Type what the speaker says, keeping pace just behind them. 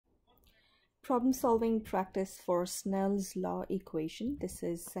problem solving practice for Snell's law equation. This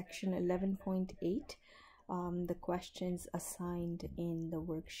is section 11.8. The questions assigned in the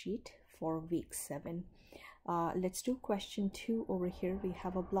worksheet for week 7. Let's do question 2 over here. We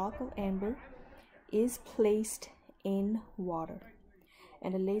have a block of amber is placed in water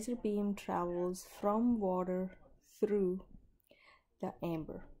and a laser beam travels from water through the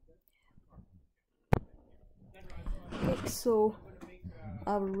amber. Okay, so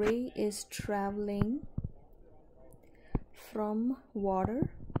our ray is traveling from water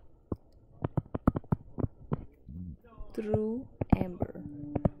through amber.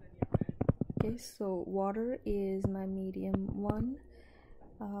 Okay, so water is my medium 1,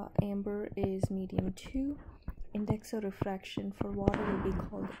 amber is medium 2. Index of refraction for water will be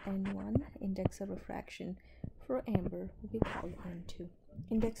called N1. Index of refraction for amber will be called N2.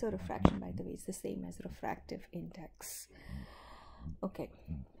 Index of refraction, by the way, is the same as refractive index. Okay,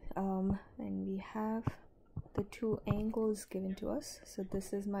 and we have the two angles given to us. So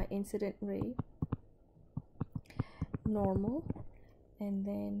this is my incident ray, normal, and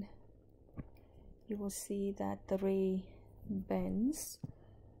then you will see that the ray bends,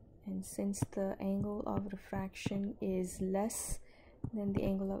 and since the angle of refraction is less than the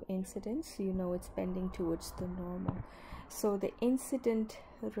angle of incidence, you know it's bending towards the normal. So the incident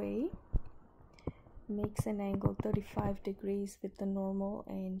ray makes an angle 35 degrees with the normal,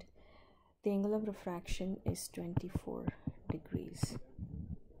 and the angle of refraction is 24 degrees.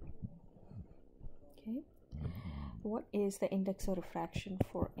 Okay, what is the index of refraction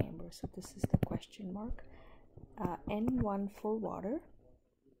for amber? So this is the question mark. N1 for water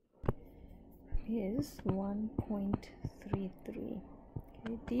is 1.33.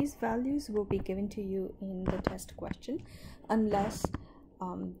 Okay, these values will be given to you in the test question unless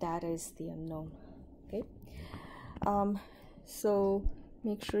that is the unknown. Okay, so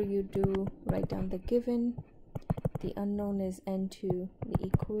make sure you do write down the given. The unknown is N2. The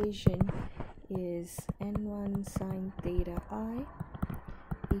equation is N1 sine theta I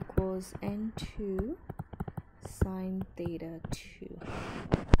equals N2 sine theta 2.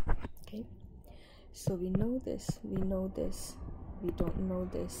 Okay, so we know this, we know this, we don't know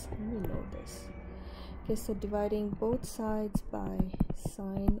this, and we know this. Okay, so dividing both sides by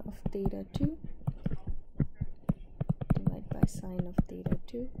sine of theta 2, divide by sine of theta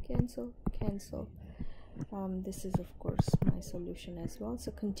 2, cancel, cancel. This is of course my solution as well.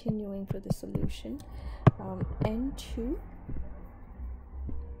 So continuing for the solution, N2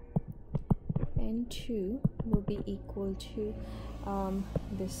 will be equal to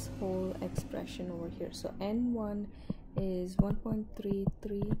this whole expression over here. So N1 is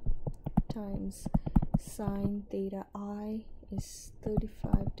 1.33 times sine theta I is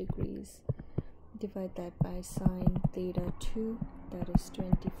 35 degrees. Divide that by sine theta 2, that is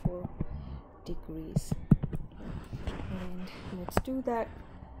 24 degrees. And let's do that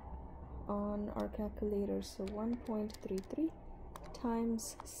on our calculator. So 1.33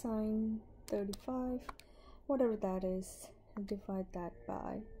 times sine 35, whatever that is, divide that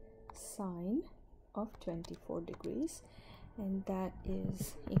by sine of 24 degrees, and that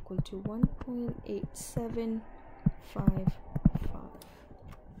is equal to 1.8755.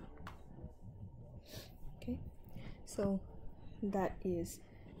 Okay, so that is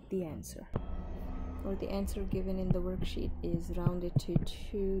the answer, or the answer given in the worksheet is rounded to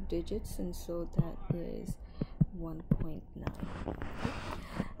 2 digits, and so that is 1.9.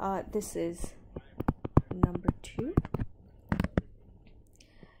 This is number 2.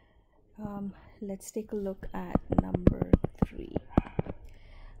 Let's take a look at number 3.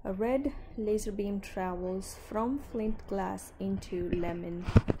 A red laser beam travels from flint glass into lemon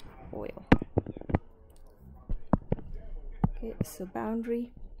oil. Okay, so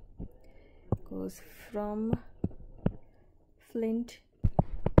boundary goes from flint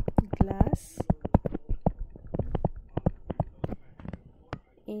glass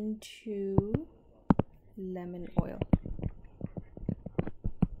into lemon oil.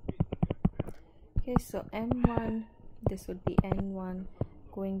 Okay, so M1, this would be N1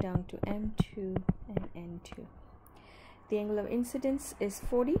 going down to M2 and N2. The angle of incidence is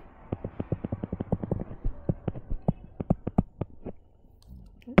 40.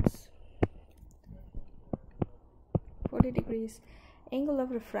 Oops. 40 degrees. Angle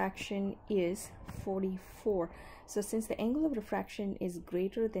of refraction is 44. So since the angle of refraction is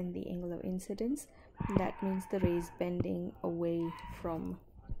greater than the angle of incidence, that means the ray is bending away from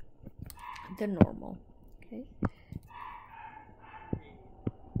the normal. Okay,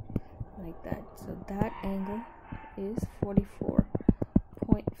 like that. So that angle is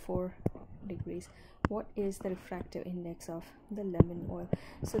 44.4 degrees. what is the refractive index of the lemon oil?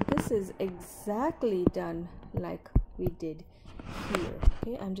 So this is exactly done like we did here.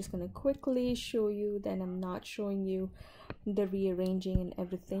 Okay, I'm just going to quickly show you, then I'm not showing you the rearranging and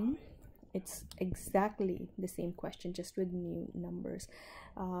everything. It's exactly the same question, just with new numbers.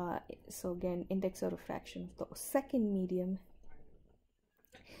 So again, index of refraction of the second medium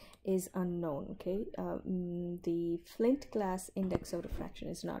is unknown. Okay, the flint glass index of refraction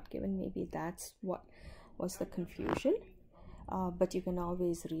is not given. Maybe that's what was the confusion, but you can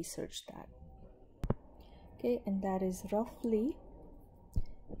always research that. Okay, and that is roughly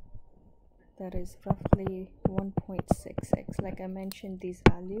 1.66. Like I mentioned, these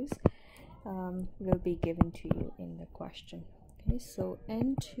values will be given to you in the question. Okay, so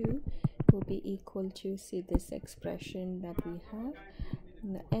N2 will be equal to, see this expression that we have,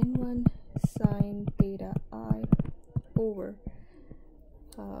 the N1 sine theta I over,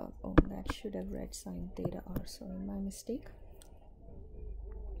 oh, that should have read sine theta R, sorry, my mistake.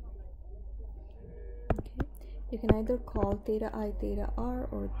 Okay, you can either call theta I theta R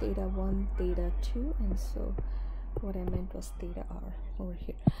or theta 1 theta 2, and so what I meant was theta R over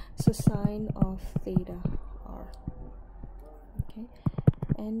here. So sine of theta R. Okay,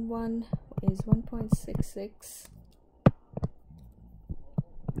 N1 is 1.66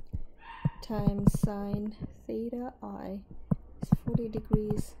 times sine theta I is 40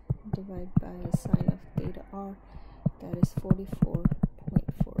 degrees divided by sine of theta R, that is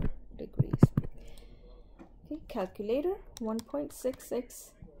 44.4 degrees. Okay, calculator,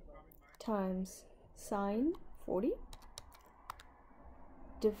 1.66 times sine 40,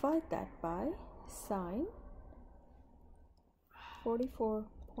 divide that by sine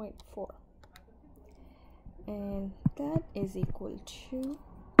 44.4, and that is equal to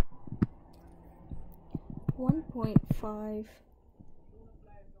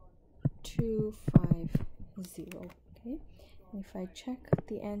 1.5250. Okay, and if I check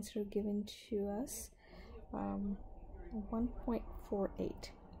the answer given to us,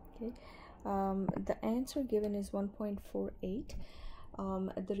 1.48. Okay, the answer given is 1.48.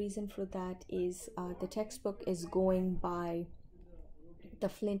 The reason for that is the textbook is going by the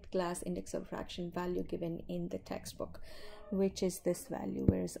flint glass index of refraction value given in the textbook, which is this value,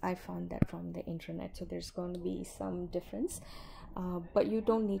 whereas I found that from the internet. So there's going to be some difference, but you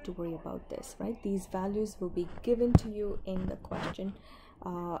don't need to worry about this, right? These values will be given to you in the question.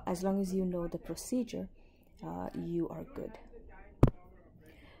 As long as you know the procedure, you are good.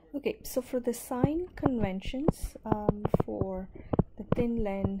 Okay, so for the sign conventions for the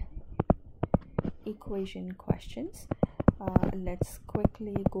Thin-Len equation questions, let's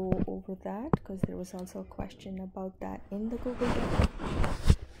quickly go over that, because there was also a question about that in the Google Doc.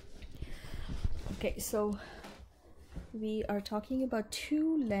 Okay, so we are talking about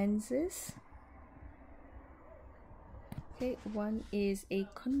two lenses. Okay, one is a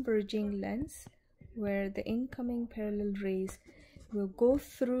converging lens where the incoming parallel rays will go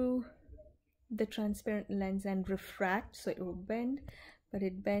through the transparent lens and refract, so it will bend, but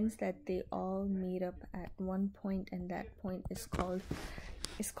it bends that they all meet up at one point, and that point is called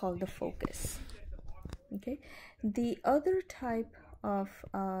the focus. Okay, the other type of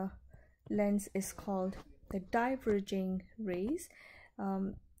lens is called the diverging rays.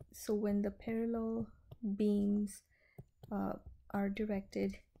 So when the parallel beams are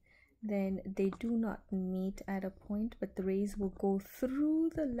directed, then they do not meet at a point, but the rays will go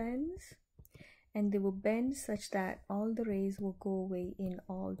through the lens and they will bend such that all the rays will go away in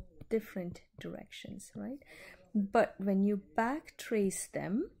all different directions, right? But when you back trace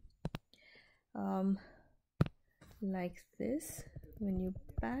them, like this, when you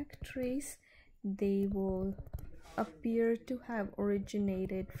back trace, they will appear to have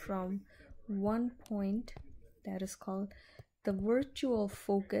originated from one point that is called the virtual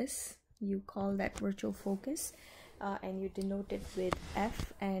focus. You call that virtual focus, and you denote it with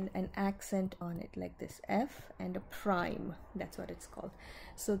F and an accent on it, like this, F and a prime. That's what it's called.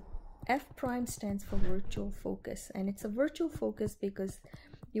 So F prime stands for virtual focus, and it's a virtual focus because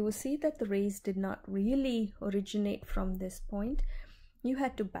you will see that the rays did not really originate from this point. You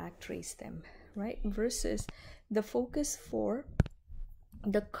had to back trace them, right? Versus the focus for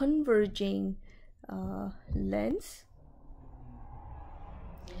the converging lens,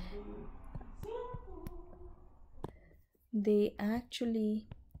 they actually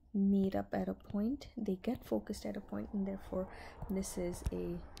meet up at a point, they get focused at a point, and therefore this is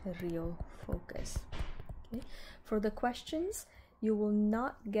a real focus. Okay, for the questions, you will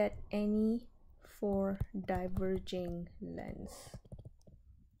not get any for diverging lens.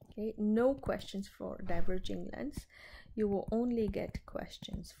 Okay, no questions for diverging lens. You will only get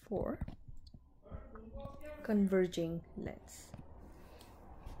questions for converging lens.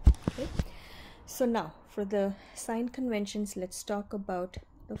 Okay, so now for the sign conventions, let's talk about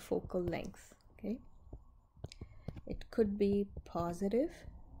the focal length. Okay, it could be positive,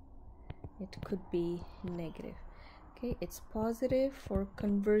 it could be negative. Okay, it's positive for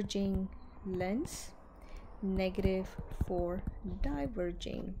converging lens, negative for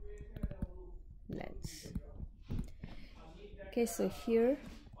diverging lens. Okay, so here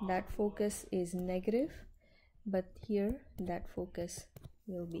that focus is negative, but here that focus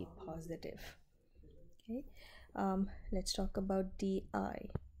will be positive. Okay, let's talk about DI.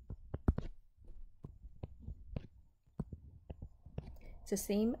 It's the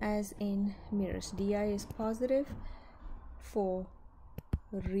same as in mirrors. DI is positive for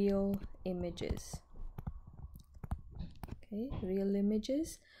real images. Okay, real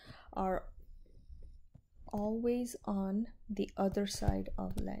images are always on the other side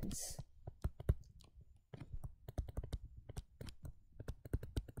of lens.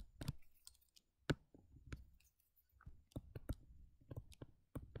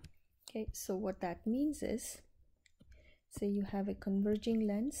 Okay, so what that means is, say you have a converging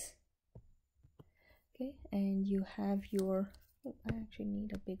lens, okay, and you have your, oh, I actually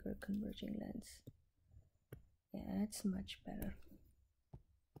need a bigger converging lens. Yeah, that's much better.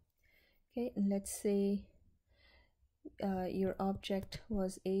 Okay, and let's say your object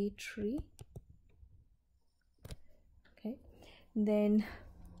was a tree. Okay, then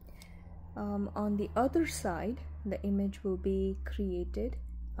on the other side, the image will be created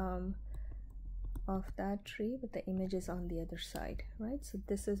of that tree, but the image is on the other side, right? So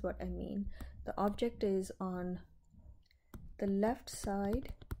this is what I mean. The object is on the left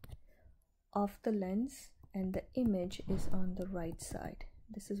side of the lens and the image is on the right side.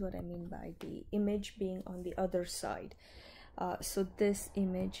 This is what I mean by the image being on the other side. So this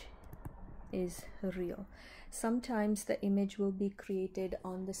image is real. Sometimes the image will be created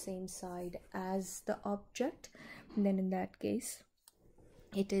on the same side as the object, and then in that case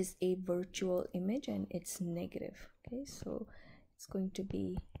it is a virtual image and it's negative. Okay, so it's going to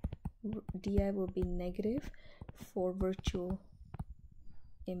be, DI will be negative for virtual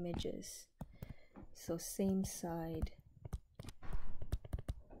images. So same side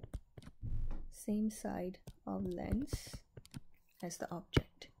of lens as the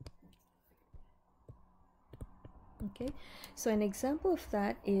object. Okay, so an example of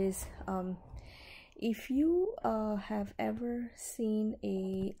that is if you have ever seen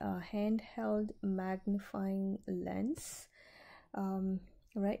a handheld magnifying lens,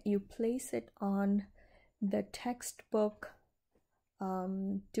 right, you place it on the textbook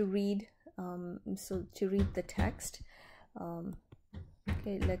to read, so to read the text.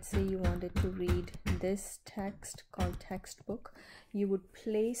 Okay, let's say you wanted to read this text called textbook. You would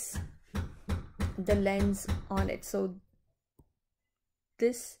place the lens on it. So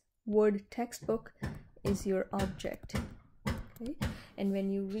this word textbook is your object. Okay, and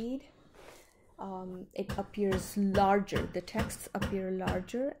when you read, it appears larger. The texts appear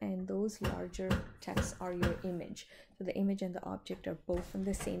larger, and those larger texts are your image. So the image and the object are both on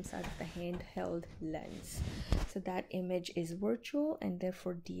the same side of the handheld lens. So that image is virtual, and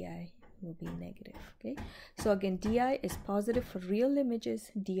therefore DI will be negative. Okay, so again, DI is positive for real images,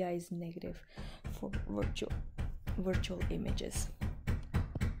 DI is negative for virtual images.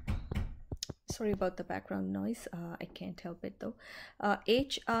 Sorry about the background noise, I can't help it though.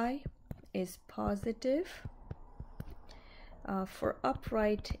 HI is positive for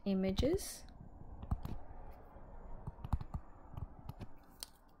upright images,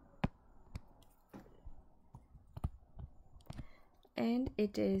 and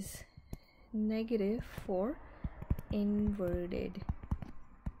it is negative for inverted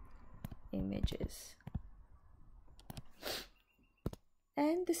images.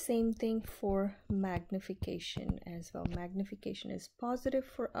 And the same thing for magnification as well. Magnification is positive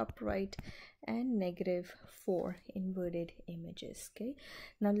for upright and negative for inverted images. Okay,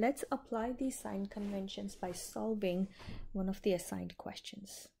 now let's apply these sign conventions by solving one of the assigned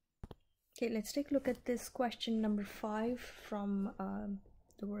questions. Okay, let's take a look at this question number 5 from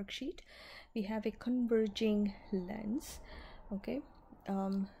the worksheet. We have a converging lens. Okay,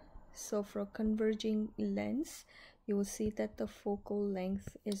 so for a converging lens, you will see that the focal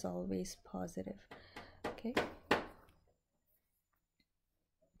length is always positive. Okay,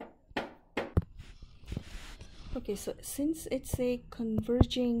 okay, so since it's a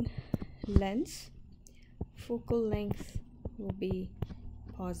converging lens, focal length will be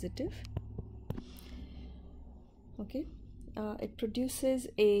positive. Okay, it produces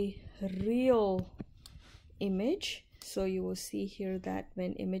a real image. So you will see here that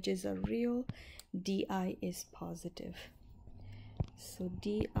when images are real, di is positive. So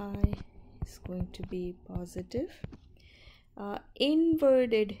di is going to be positive.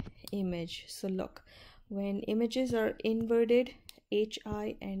 Inverted image. So look, when images are inverted,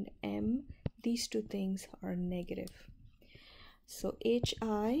 hi and m, these two things are negative. So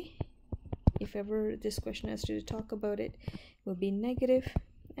hi, if ever this question has to talk about it, will be negative,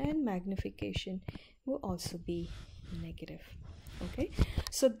 and magnification will also be negative. Okay,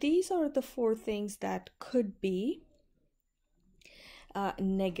 so these are the four things that could be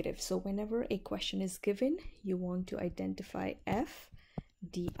negative. So whenever a question is given, you want to identify f,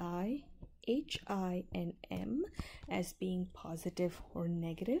 di, hi, and m as being positive or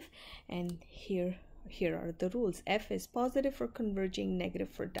negative. And here are the rules. F is positive for converging, negative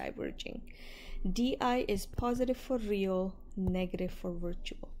for diverging. Di is positive for real, negative for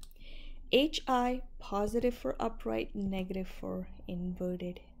virtual. Hi, positive for upright, negative for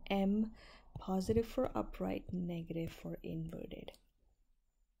inverted. M, positive for upright, negative for inverted.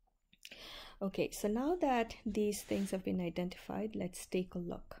 Okay, so now that these things have been identified, let's take a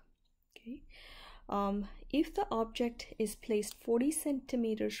look. Okay, if the object is placed 40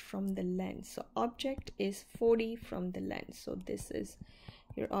 centimeters from the lens, so object is 40 from the lens, so this is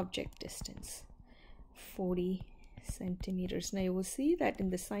your object distance, 40 centimeters. Now you will see that in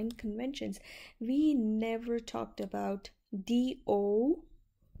the sign conventions, we never talked about DO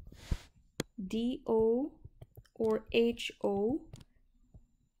or HO,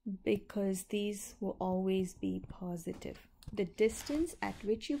 because these will always be positive. The distance at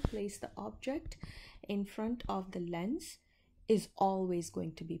which you place the object in front of the lens is always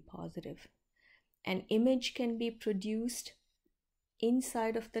going to be positive. An image can be produced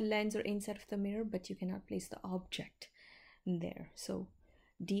inside of the lens or inside of the mirror, but you cannot place the object there. So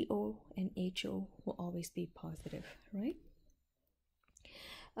DO and HO will always be positive, right?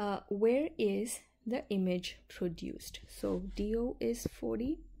 Where is the image produced? So DO is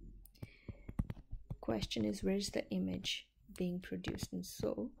 40. Question is, where is the image being produced? And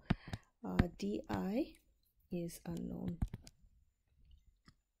so DI is unknown.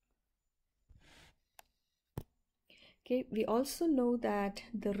 Okay, we also know that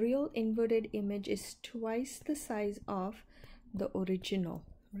the real inverted image is twice the size of the original,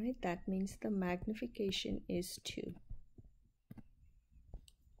 right? That means the magnification is 2,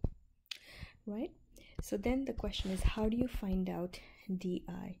 right? So then the question is, how do you find out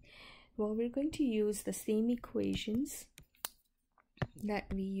DI? Well, we're going to use the same equations that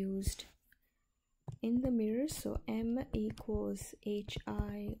we used in the mirror. So M equals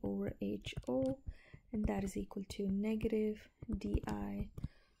HI over HO, and that is equal to negative DI,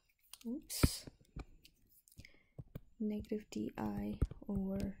 negative DI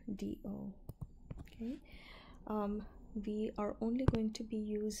over DO. Okay, we are only going to be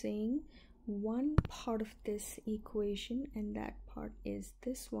using one part of this equation, and that part is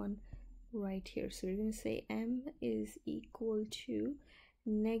this one right here. So we're going to say M is equal to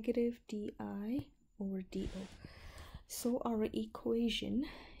negative DI over DO. So our equation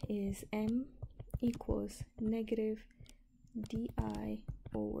is M equals negative DI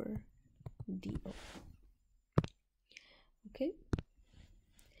over DO. Okay,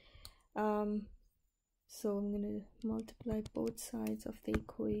 so I'm going to multiply both sides of the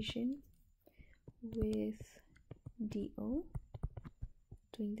equation with DO,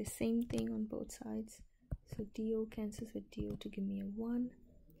 doing the same thing on both sides. So DO cancels with DO to give me a 1.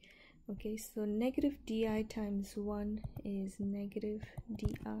 Okay, so negative DI times 1 is negative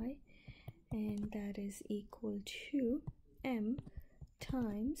DI, and that is equal to M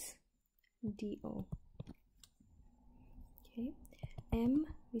times DO. Okay, M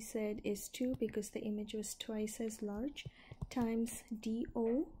we said is 2 because the image was twice as large, times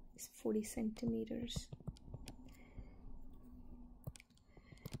DO is 40 centimeters.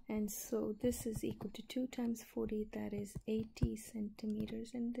 And so this is equal to 2 times 40, that is 80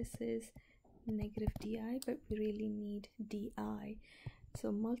 centimeters, and this is negative DI, but we really need DI.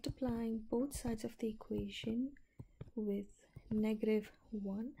 So multiplying both sides of the equation with negative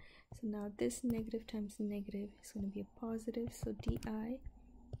 1. So now this negative times negative is going to be a positive. So DI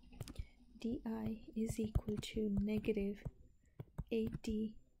is equal to negative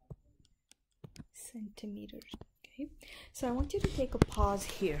 80 centimeters. Okay, so I want you to take a pause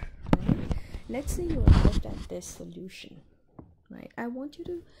here, right? Let's say you arrived at this solution, right? I want you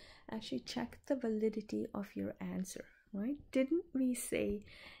to actually check the validity of your answer, right? Didn't we say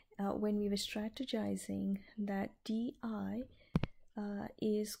when we were strategizing that DI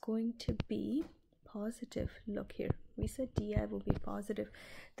is going to be positive? Look here, We said di will be positive.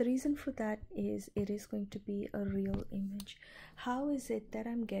 The reason for that is it is going to be a real image. How is it that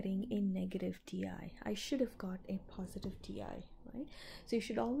I'm getting a negative di? I should have got a positive di, right? So you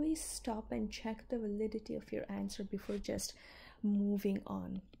should always stop and check the validity of your answer before just moving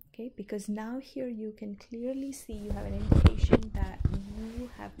on. Okay, because now here you can clearly see you have an indication that you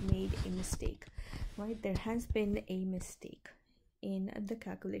have made a mistake, right? There has been a mistake in the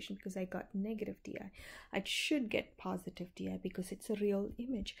calculation because I got negative di. I should get positive di because it's a real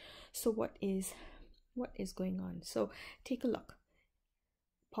image. So what is going on? So take a look,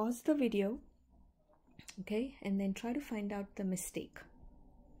 pause the video, okay, and then try to find out the mistake.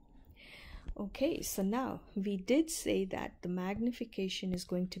 Okay, so now we did say that the magnification is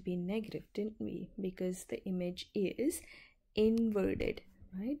going to be negative, didn't we? Because the image is inverted,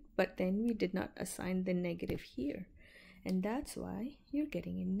 right? But then we did not assign the negative here, and that's why you're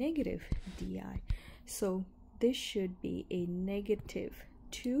getting a negative di. So this should be a negative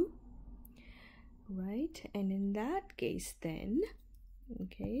 2, right? And in that case then,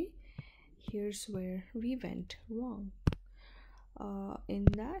 okay, here's where we went wrong. In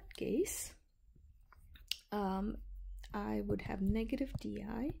that case, I would have negative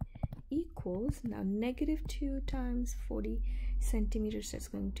di equals, now negative 2 times 40 centimeters, that's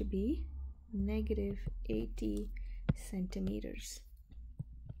going to be negative 80 centimeters.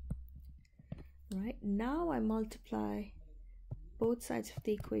 Right, now I multiply both sides of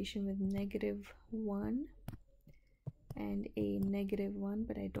the equation with negative 1 and a negative 1,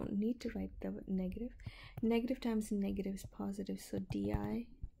 but I don't need to write the negative. Negative times negative is positive, so di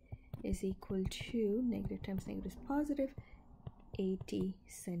is equal to negative times negative is positive, 80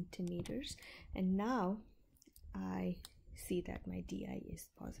 centimeters. And now I see that my di is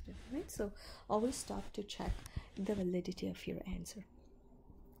positive, right? So always stop to check the validity of your answer.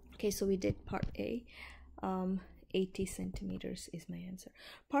 Okay, so we did part A. 80 centimeters is my answer.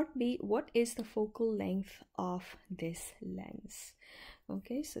 Part B, what is the focal length of this lens?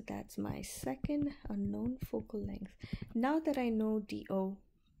 Okay, so that's my second unknown focal length. Now that I know do,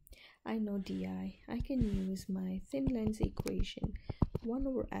 I know di, I can use my thin lens equation. 1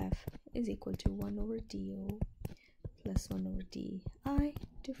 over f is equal to 1 over do plus 1 over di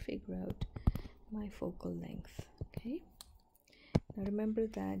to figure out my focal length. Okay, now remember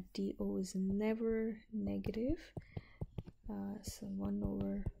that do is never negative. So 1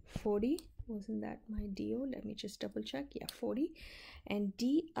 over 40, wasn't that my do? Let me just double check. Yeah, 40. And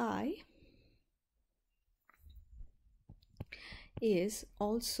di is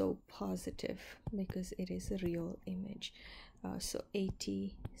also positive because it is a real image. So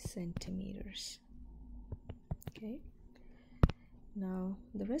 80 centimeters. Okay, now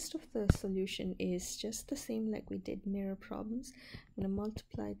the rest of the solution is just the same like we did mirror problems. I'm going to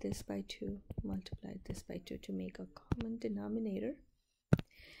multiply this by 2, multiply this by 2 to make a common denominator.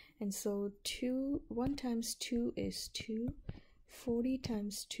 And so 1 times 2 is 2, 40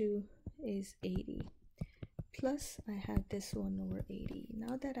 times 2 is 80, plus I have this 1 over 80.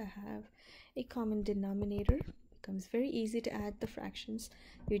 Now that I have a common denominator, it becomes very easy to add the fractions.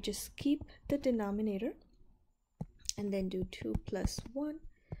 You just keep the denominator and then do 2 plus 1,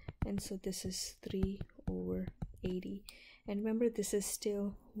 and so this is 3 over 80. And remember, this is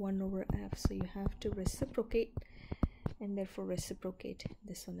still 1 over f, so you have to reciprocate and therefore reciprocate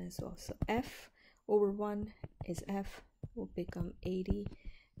this one as well. So f over 1 is f, will become 80,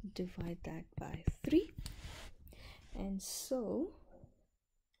 divide that by 3, and so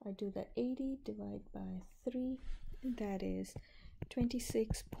I do that 80 divided by 3, and that is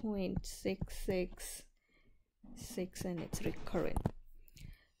 26.666, and it's recurrent.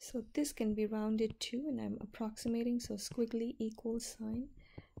 So this can be rounded to, and I'm approximating, so squiggly equals sign,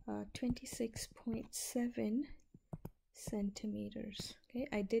 26.7 centimeters. Okay,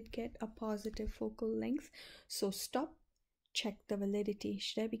 I did get a positive focal length, so stop, check the validity.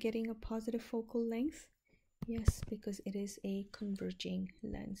 Should I be getting a positive focal length? Yes, because it is a converging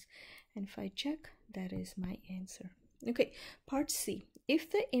lens. And if I check, that is my answer. Okay, part C.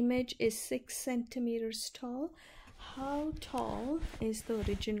 If the image is 6 centimeters tall, how tall is the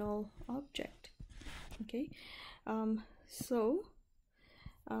original object? Okay,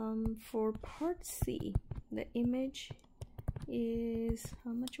 for part C, the image is,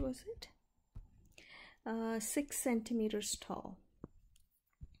 how much was it? 6 centimeters tall.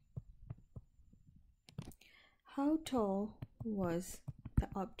 How tall was the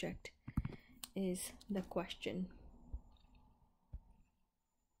object is the question.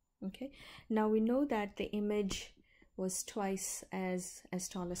 Okay, now we know that the image was twice as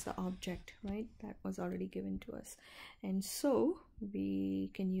tall as the object, right? That was already given to us. And so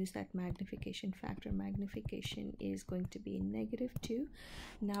we can use that magnification factor. Magnification is going to be -2.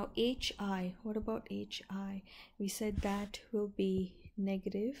 Now HI, what about HI? We said that will be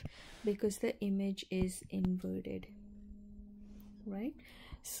negative because the image is inverted, right?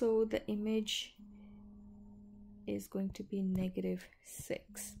 So the image is going to be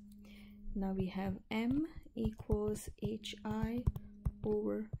 -6. Now we have M equals HI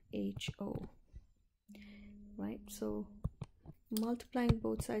over HO, right? So multiplying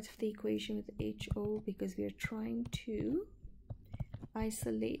both sides of the equation with HO because we are trying to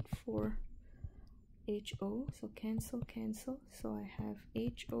isolate for HO, so cancel. So I have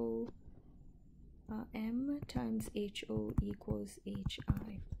HO M times HO equals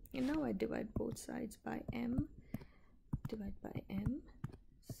HI, and now I divide both sides by M,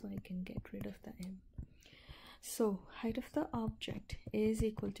 so I can get rid of the M. So height of the object is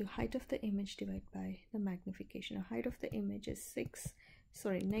equal to height of the image divided by the magnification. Now height of the image is -6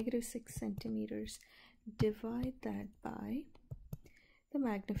 centimeters. Divide that by the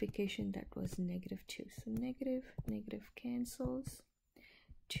magnification, that was -2. So negative cancels.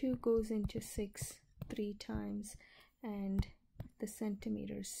 2 goes into 6 3 times, and the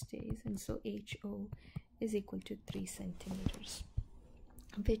centimeters stays, and so HO is equal to 3 centimeters,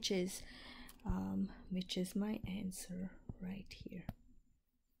 which is my answer right here.